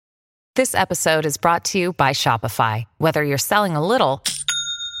This episode is brought to you by Shopify. Whether you're selling a little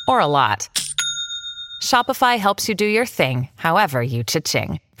or a lot, Shopify helps you do your thing, however you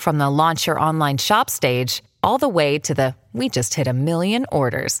cha-ching. From the launch your online shop stage, all the way to the we just hit 1 million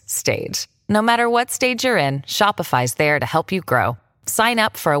orders stage. No matter what stage you're in, Shopify's there to help you grow. Sign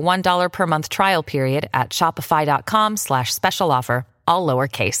up for a $1 per month trial period at shopify.com/special offer, all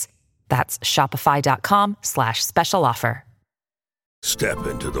lowercase. That's shopify.com/special offer. Step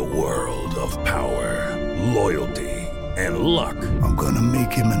into the world of power, loyalty, and luck. I'm gonna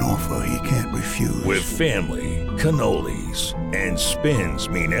make him an offer he can't refuse. With family, cannolis, and spins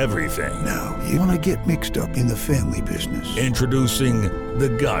mean everything. Now, you wanna get mixed up in the family business. Introducing The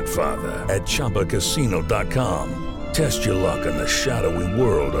Godfather at ChumbaCasino.com. Test your luck in the shadowy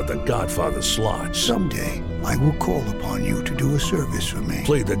world of The Godfather slot. Someday, I will call upon you to do a service for me.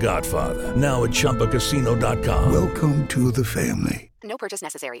 Play The Godfather now at ChumbaCasino.com. Welcome to the family. No purchase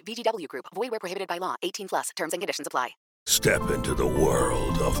necessary. VGW Group. Void where prohibited by law. 18+. Terms and conditions apply. Step into the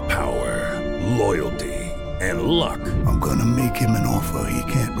world of power, loyalty, and luck. I'm gonna make him an offer he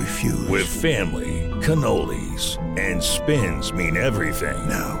can't refuse. With family, cannolis, and spins mean everything.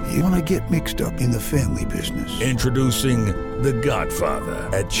 Now, you wanna get mixed up in the family business. Introducing The Godfather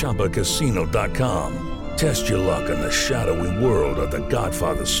at ChumbaCasino.com. Test your luck in the shadowy world of The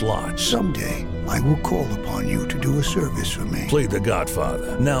Godfather slot. Someday, I will call upon you to do a service for me. Play The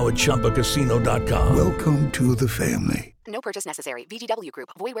Godfather now at ChumbaCasino.com. Welcome to the family. No purchase necessary. VGW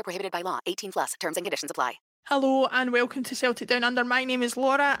Group. Void where prohibited by law. 18+. Terms and conditions apply. Hello and welcome to Celtic Down Under. My name is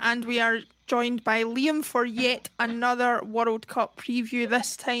Laura and we are joined by Liam for yet another World Cup preview.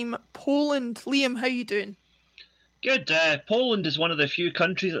 This time Poland. Liam, how you doing? Good. Poland is one of the few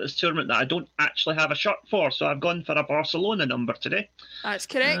countries at this tournament that I don't actually have a shirt for, so I've gone for a Barcelona number today. That's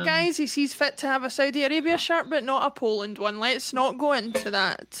correct, guys. He sees fit to have a Saudi Arabia shirt, but not a Poland one. Let's not go into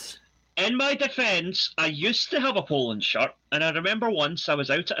that. In my defence, I used to have a Poland shirt, and I remember once I was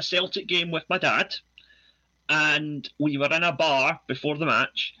out at a Celtic game with my dad, and we were in a bar before the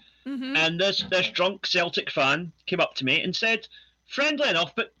match, and this drunk Celtic fan came up to me and said, friendly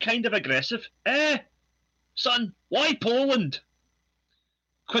enough, but kind of aggressive, son, why Poland?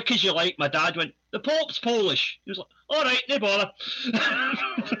 Quick as you like, my dad went, the Pope's Polish. He was like, all right, no bother.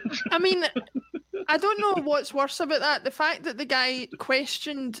 I mean, I don't know what's worse about that. The fact that the guy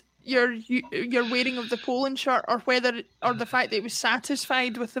questioned your wearing of the Poland shirt or the fact that he was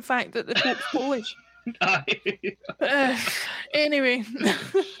satisfied with the fact that the Pope's Polish. Anyway,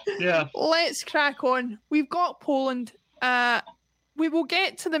 yeah. Let's crack on. We've got Poland. We will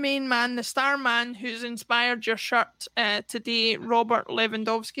get to the main man, the star man who's inspired your shirt today, Robert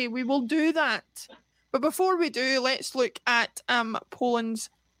Lewandowski. We will do that. But before we do, let's look at Poland's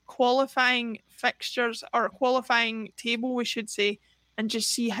qualifying fixtures, or qualifying table, we should say, and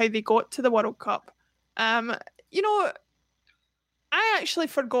just see how they got to the World Cup. I actually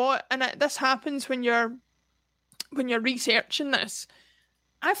forgot, and this happens when you're researching this.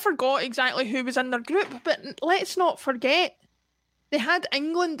 I forgot exactly who was in their group, but let's not forget they had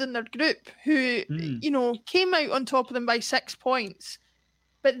England in their group, who came out on top of them by 6 points.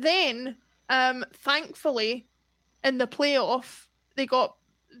 But then, thankfully, in the playoff, they got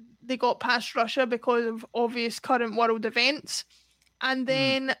past Russia because of obvious current world events, and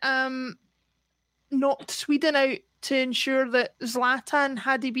then knocked Sweden out to ensure that Zlatan,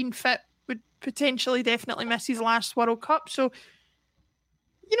 had he been fit, would potentially definitely miss his last World Cup. So,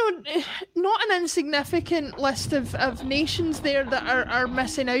 not an insignificant list of nations there that are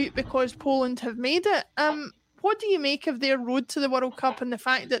missing out because Poland have made it. What do you make of their road to the World Cup and the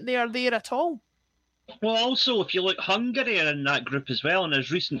fact that they are there at all? Well, also, if you look, Hungary are in that group as well, and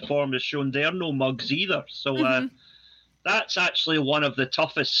as recent form has shown, they're no mugs either. So that's actually one of the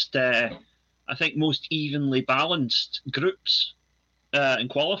toughest, I think, most evenly balanced groups in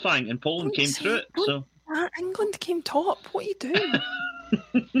qualifying, and Poland came through it. So England came top. What are you doing?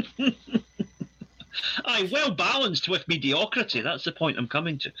 Aye, well balanced with mediocrity. That's the point I'm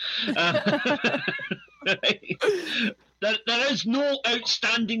coming to. There is no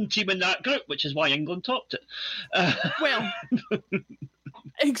outstanding team in that group, which is why England topped it. Well,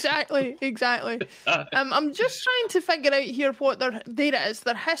 exactly. I'm just trying to figure out here what their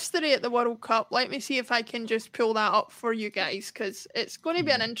history at the World Cup. Let me see if I can just pull that up for you guys, because it's going to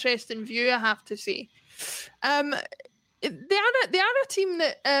be an interesting view, I have to say. They are a team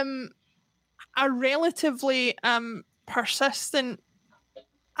that are relatively persistent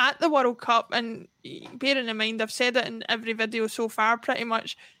at the World Cup, and bearing in mind, I've said it in every video so far pretty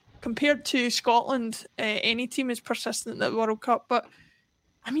much, compared to Scotland, any team is persistent at the World Cup, but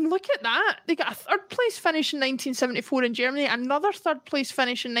I mean, look at that. They got a third place finish in 1974 in Germany, another third place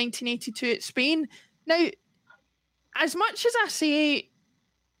finish in 1982 at Spain. Now, as much as I say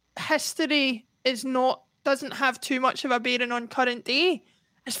history doesn't have too much of a bearing on current day,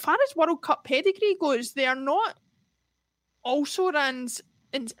 as far as World Cup pedigree goes, they are not also rans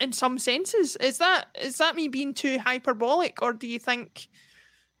in some senses. Is that me being too hyperbolic, or do you think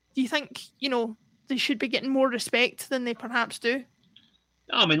they should be getting more respect than they perhaps do?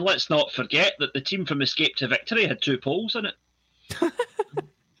 I mean, let's not forget that the team from Escape to Victory had 2 Poles in it. I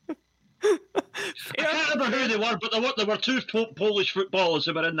can't remember who they were, but there were 2 Polish footballers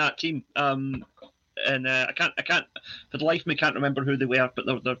who were in that team. And I can't for the life of me can't remember who they were, but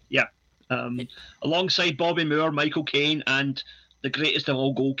they're alongside Bobby Moore, Michael Caine, and the greatest of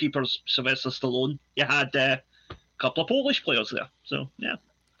all goalkeepers, Sylvester Stallone. You had a couple of Polish players there, so yeah.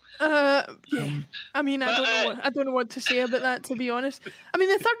 Yeah. I mean, I don't know what to say about that, to be honest. I mean,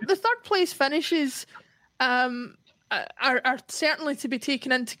 the third place finishes are certainly to be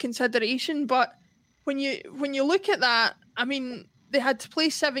taken into consideration, but when you look at that, I mean, they had to play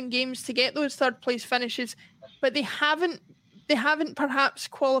 7 games to get those third place finishes, but they haven't perhaps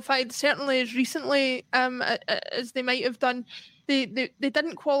qualified, certainly as recently as they might have done. They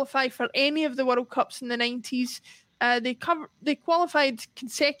didn't qualify for any of the World Cups in the 90s. They qualified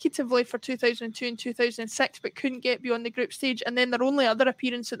consecutively for 2002 and 2006, but couldn't get beyond the group stage. And then their only other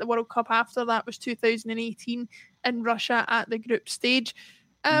appearance at the World Cup after that was 2018 in Russia at the group stage.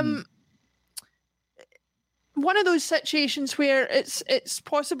 One of those situations where it's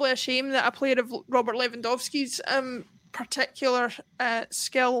possibly a shame that a player of Robert Lewandowski's particular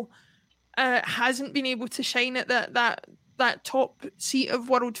skill hasn't been able to shine at that top seat of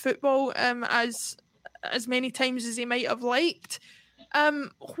world football as many times as he might have liked.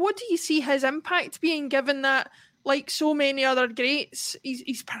 What do you see his impact being, given that, like so many other greats,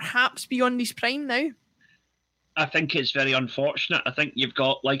 he's perhaps beyond his prime now? I think it's very unfortunate. I think you've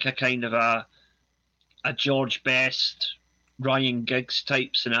got like a kind of a George Best, Ryan Giggs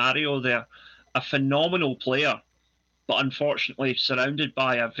type scenario there. A phenomenal player, but unfortunately surrounded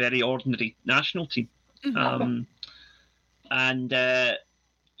by a very ordinary national team. Mm-hmm.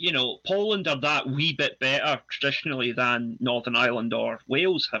 Poland are that wee bit better traditionally than Northern Ireland or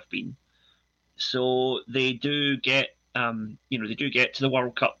Wales have been. So they do get, to the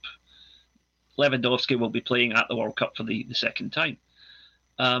World Cup. Lewandowski will be playing at the World Cup for the second time.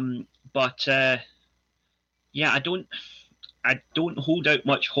 I don't hold out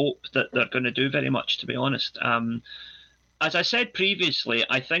much hope that they're going to do very much, to be honest. As I said previously,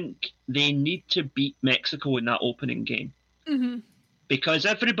 I think they need to beat Mexico in that opening game. Mm-hmm. Because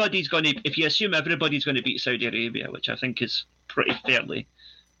if you assume everybody's going to beat Saudi Arabia, which I think is pretty fairly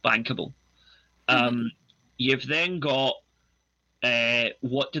bankable, you've then got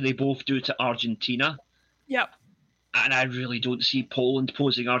what do they both do to Argentina? Yep. And I really don't see Poland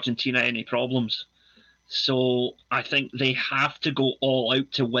posing Argentina any problems. So I think they have to go all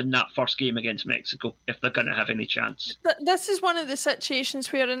out to win that first game against Mexico if they're going to have any chance. This is one of the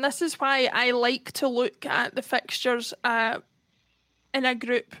situations where, and this is why I like to look at the fixtures in a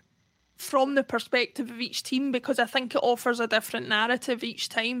group from the perspective of each team, because I think it offers a different narrative each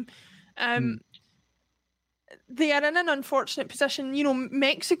time. They are in an unfortunate position.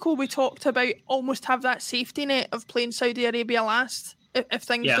 Mexico, we talked about, almost have that safety net of playing Saudi Arabia last if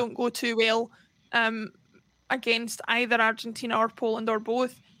things don't go too well against either Argentina or Poland or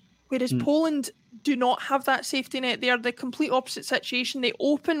both. Whereas Poland do not have that safety net. They are the complete opposite situation. They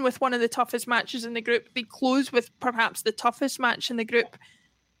open with one of the toughest matches in the group. They close with perhaps the toughest match in the group.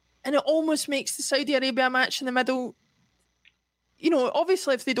 And it almost makes the Saudi Arabia match in the middle,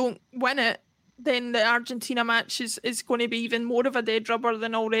 obviously if they don't win it, then the Argentina match is going to be even more of a dead rubber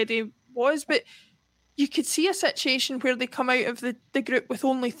than already was. But you could see a situation where they come out of the group with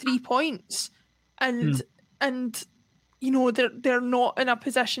only 3 points and they're not in a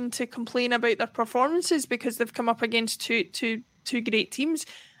position to complain about their performances because they've come up against two great teams.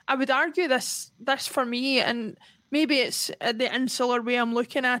 I would argue this for me, and maybe it's the insular way I'm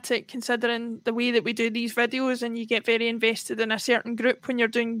looking at it, considering the way that we do these videos, and you get very invested in a certain group when you're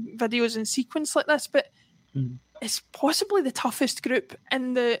doing videos in sequence like this, but it's possibly the toughest group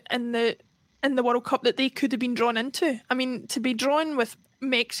in the World Cup that they could have been drawn into. I mean, to be drawn with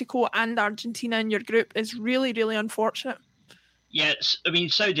Mexico and Argentina in your group is really, really unfortunate. Yeah,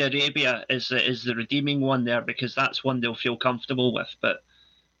 Saudi Arabia is the redeeming one there, because that's one they'll feel comfortable with. But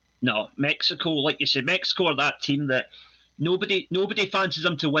no, Mexico, like you said, Mexico are that team that nobody fancies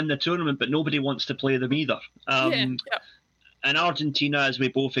them to win the tournament, but nobody wants to play them either. And Argentina, as we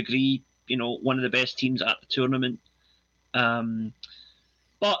both agree, one of the best teams at the tournament.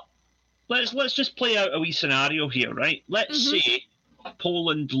 But let's just play out a wee scenario here, right? Let's say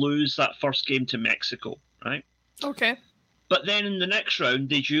Poland lose that first game to Mexico, right? Okay. But then in the next round,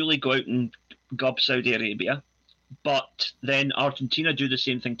 they duly go out and gub Saudi Arabia. But then Argentina do the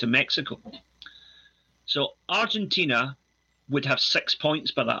same thing to Mexico. So Argentina would have 6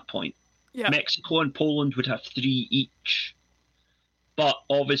 points by that point. Yeah. Mexico and Poland would have 3 each. But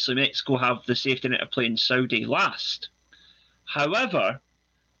obviously Mexico have the safety net of playing Saudi last. However,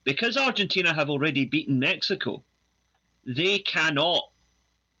 because Argentina have already beaten Mexico, they cannot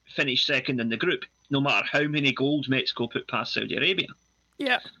finish second in the group, no matter how many goals Mexico put past Saudi Arabia.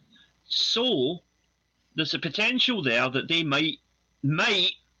 Yeah. So there's a potential there that they might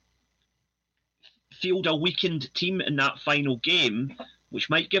field a weakened team in that final game, which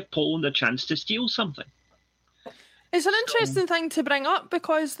might give Poland a chance to steal something. It's an interesting thing to bring up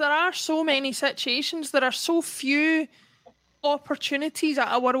because there are so many situations, there are so few opportunities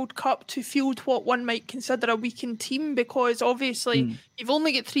at a World Cup to field what one might consider a weakened team, because obviously you've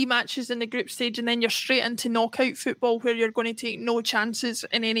only got 3 matches in the group stage and then you're straight into knockout football where you're going to take no chances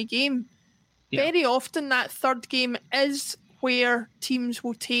in any game. Yeah. Very often that third game is where teams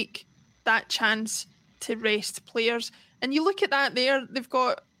will take that chance to rest players. And you look at that there, they've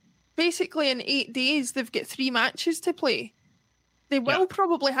got basically in 8 days, they've got 3 matches to play. They will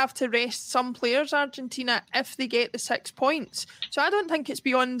probably have to rest some players, Argentina, if they get the 6 points. So I don't think it's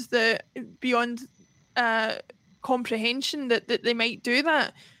beyond comprehension that they might do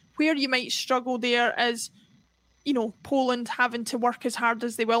that. Where you might struggle there is, you know, Poland having to work as hard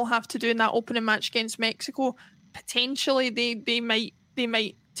as they will have to do in that opening match against Mexico. Potentially, they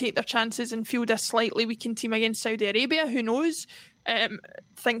might take their chances and field a slightly weakened team against Saudi Arabia. Who knows?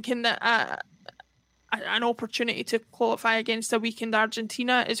 Thinking that an opportunity to qualify against a weakened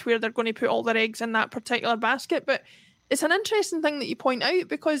Argentina is where they're going to put all their eggs in that particular basket. But it's an interesting thing that you point out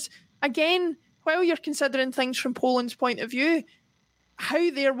because, again, while you're considering things from Poland's point of view, how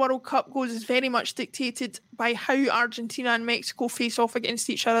their World Cup goes is very much dictated by how Argentina and Mexico face off against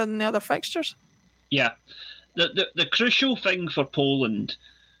each other in the other fixtures. Yeah. The crucial thing for Poland,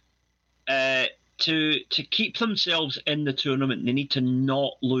 to keep themselves in the tournament, they need to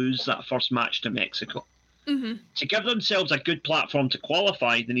not lose that first match to Mexico. Mm-hmm. To give themselves a good platform to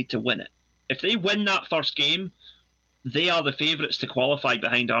qualify, they need to win it. If they win that first game, they are the favourites to qualify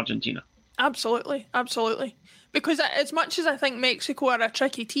behind Argentina. Absolutely. Because as much as I think Mexico are a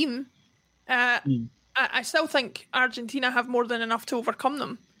tricky team, I still think Argentina have more than enough to overcome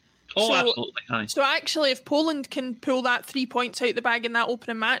them. Oh, absolutely. Aye. So actually, if Poland can pull that 3 points out the bag in that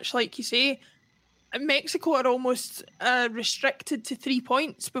opening match, like you say, Mexico are almost restricted to 3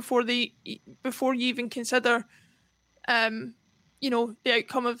 points before you even consider, the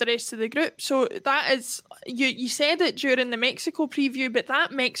outcome of the rest of the group. So that is, you said it during the Mexico preview, but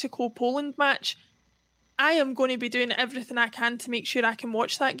that Mexico-Poland match, I am going to be doing everything I can to make sure I can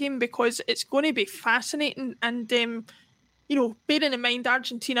watch that game because it's going to be fascinating. And, bearing in mind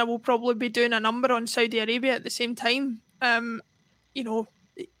Argentina will probably be doing a number on Saudi Arabia at the same time.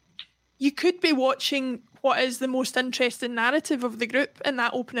 You could be watching what is the most interesting narrative of the group in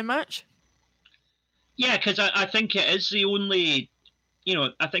that opening match. Yeah, because I think it is the only,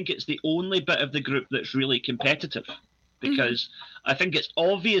 I think it's the only bit of the group that's really competitive. Because I think it's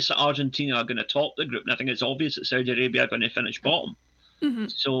obvious that Argentina are going to top the group, and I think it's obvious that Saudi Arabia are going to finish bottom. Mm-hmm.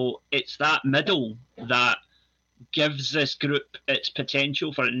 So it's that middle that gives this group its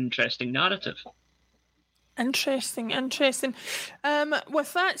potential for an interesting narrative. Interesting.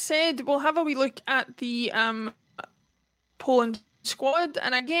 With that said, we'll have a wee look at the Poland squad.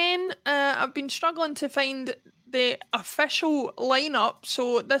 And again, I've been struggling to find the official lineup.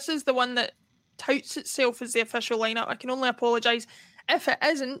 So this is the one that touts itself as the official lineup. I can only apologise if it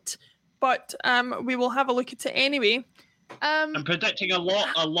isn't, but we will have a look at it anyway. I'm predicting a lot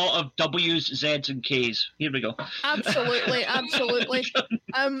of W's, Z's and K's. Here we go. Absolutely.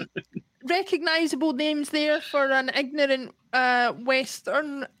 Recognisable names there for an ignorant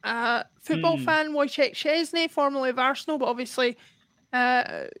Western football fan. Wojciech Szczesny, formerly of Arsenal, but obviously,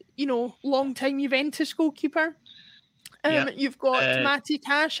 long-time Juventus goalkeeper. You've got Matty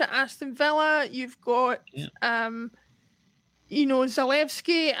Cash at Aston Villa. You've got,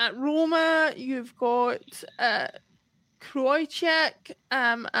 Zalewski at Roma. You've got Krojciak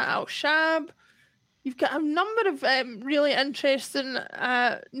at Al-Shab. You've got a number of really interesting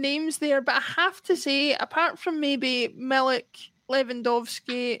names there, but I have to say, apart from maybe Milik,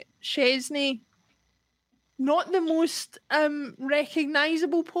 Lewandowski, Szczesny, not the most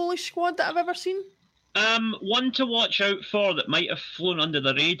recognisable Polish squad that I've ever seen. One to watch out for that might have flown under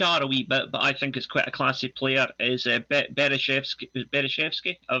the radar a wee bit, but I think is quite a classy player is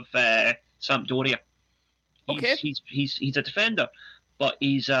Bereshevsky of Sampdoria. He's a defender, but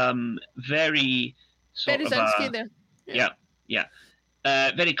he's very sort of there. Yeah.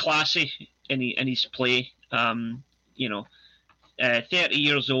 Very classy in his play. 30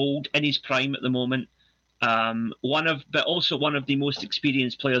 years old, in his prime at the moment. But also one of the most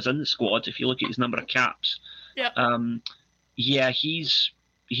experienced players in the squad. If you look at his number of caps, he's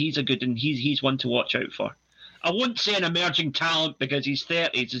a good one. He's one to watch out for. I won't say an emerging talent because he's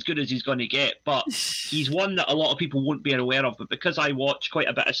 30. It's as good as he's going to get, but he's one that a lot of people won't be aware of. But because I watch quite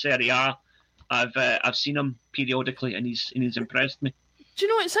a bit of Serie A, I've seen him periodically, and he's impressed me. Do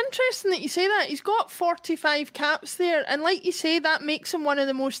you know, it's interesting that you say that. He's got 45 caps there, and like you say, that makes him one of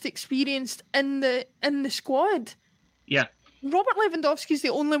the most experienced in the squad. Yeah. Robert Lewandowski's the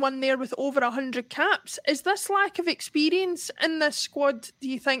only one there with over 100 caps. Is this lack of experience in this squad, do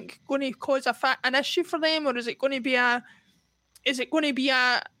you think, going to cause an issue for them, or is it going to be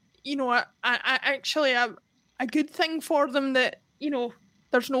actually a good thing for them that,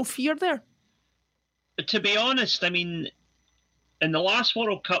 there's no fear there? To be honest, I mean, in the last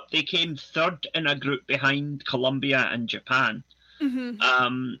World Cup, they came third in a group behind Colombia and Japan.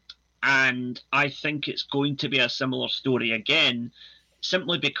 Mm-hmm. And I think it's going to be a similar story again,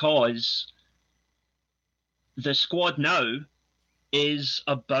 simply because the squad now is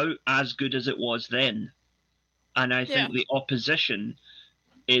about as good as it was then. And I think the opposition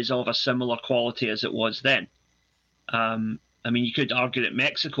is of a similar quality as it was then. I mean, you could argue that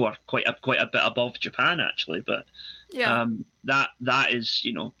Mexico are quite a bit above Japan, actually, but that is,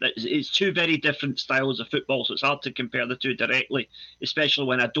 it's two very different styles of football, so it's hard to compare the two directly, especially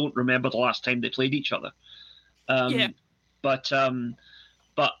when I don't remember the last time they played each other. But I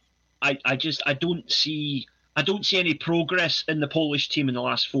don't see any progress in the Polish team in the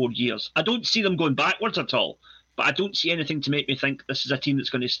last 4 years. I don't see them going backwards at all, but I don't see anything to make me think this is a team that's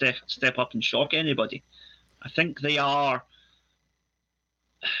going to step up and shock anybody. I think they're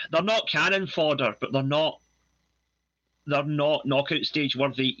not cannon fodder, but they're not knockout stage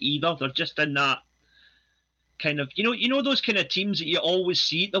worthy either. They're just in that kind of, those kind of teams that you always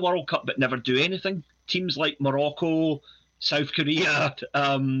see at the World Cup but never do anything. Teams like Morocco, South Korea,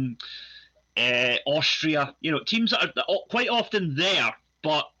 Austria, teams that are quite often there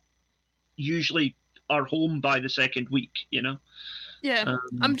but usually are home by the second week, Yeah,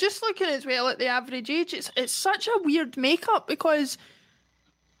 I'm just looking as well at the average age. It's such a weird makeup because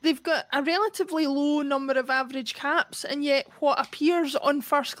they've got a relatively low number of average caps, and yet what appears on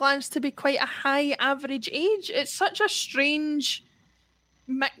first glance to be quite a high average age. It's such a strange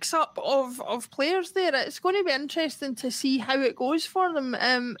mix-up of players there. It's going to be interesting to see how it goes for them.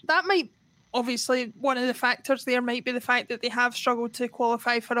 That might, obviously, one of the factors there might be the fact that they have struggled to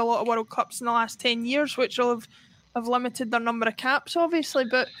qualify for a lot of World Cups in the last 10 years, which will have limited their number of caps, obviously.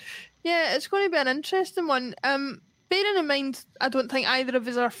 But yeah, it's going to be an interesting one. Bearing in mind, I don't think either of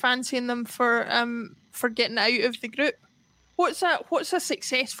us are fancying them for getting out of the group. What's a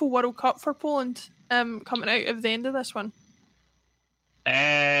successful World Cup for Poland coming out of the end of this one?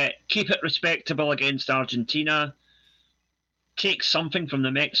 Keep it respectable against Argentina. Take something from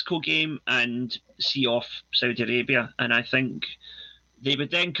the Mexico game and see off Saudi Arabia. And I think they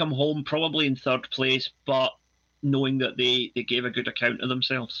would then come home probably in third place, but knowing that they gave a good account of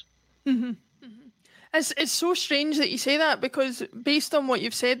themselves. Mm-hmm. It's so strange that you say that, because based on what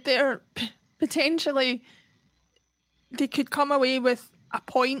you've said there, potentially they could come away with a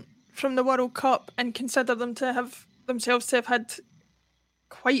point from the World Cup and consider themselves to have had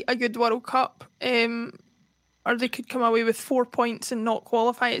quite a good World Cup, or they could come away with 4 points and not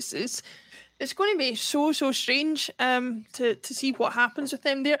qualify. It's going to be so strange to see what happens with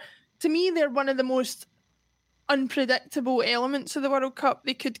them. To me, they're one of the most unpredictable elements of the World Cup.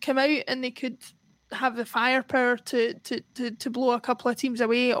 They could come out and they could have the firepower to blow a couple of teams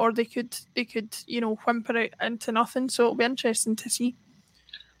away, or they could whimper out into nothing. So it'll be interesting to see.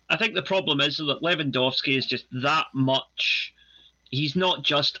 I think the problem is that Lewandowski is just that much. He's not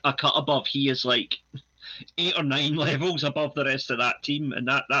just a cut above. He is like 8 or 9 levels above the rest of that team, and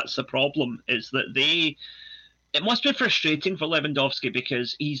that's the problem. Is that it must be frustrating for Lewandowski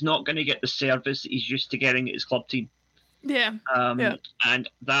because he's not going to get the service that he's used to getting at his club team. Yeah. And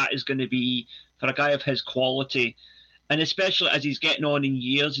that is going to be, for a guy of his quality, and especially as he's getting on in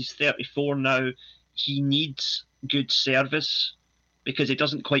years, he's 34 now, he needs good service because he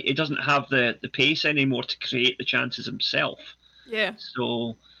doesn't have the pace anymore to create the chances himself. Yeah.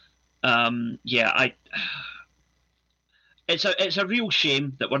 So, it's a real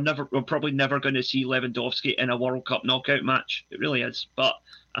shame that we're probably never going to see Lewandowski in a World Cup knockout match. It really is. But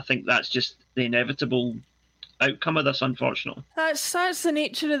I think that's just the inevitable outcome of this, unfortunately. That's the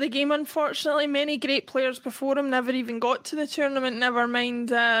nature of the game, unfortunately. Many great players before him never even got to the tournament, never mind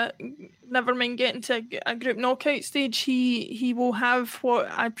getting to a group knockout stage. He will have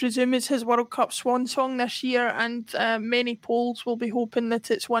what I presume is his World Cup swan song this year, and many Poles will be hoping that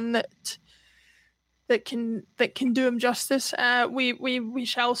it's one that can do him justice. We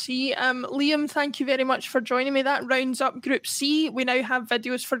shall see. Liam, thank you very much for joining me. That rounds up Group C. We now have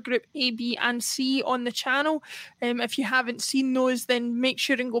videos for Group A, B and C on the channel. If you haven't seen those, then make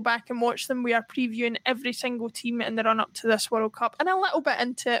sure and go back and watch them. We are previewing every single team in the run-up to this World Cup, and a little bit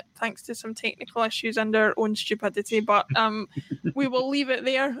into it thanks to some technical issues and our own stupidity, but we will leave it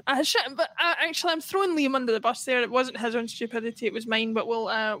there. Actually, I'm throwing Liam under the bus there. It wasn't his own stupidity, it was mine, but we'll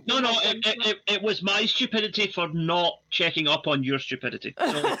it was my stupidity for not checking up on your stupidity.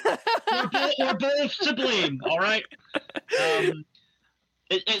 So we're both to blame, all right?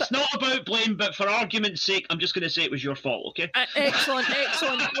 It's not about blame, but for argument's sake, I'm just going to say it was your fault, okay? Excellent.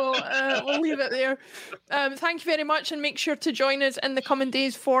 We'll leave it there. Thank you very much, and make sure to join us in the coming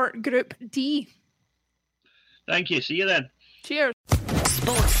days for Group D. Thank you. See you then. Cheers.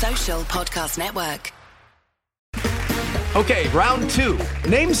 Sports Social Podcast Network. Okay, round 2.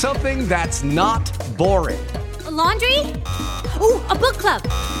 Name something that's not boring. A laundry? Ooh, a book club.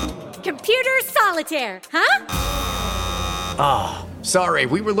 Computer solitaire, huh? Ah, sorry,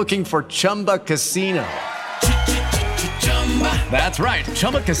 we were looking for Chumba Casino. That's right,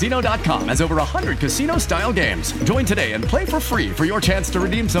 ChumbaCasino.com has over 100 casino-style games. Join today and play for free for your chance to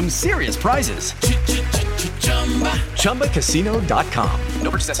redeem some serious prizes. ChumbaCasino.com.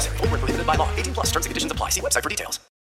 No purchase necessary. Void where prohibited by law. 18+ terms and conditions apply. See website for details.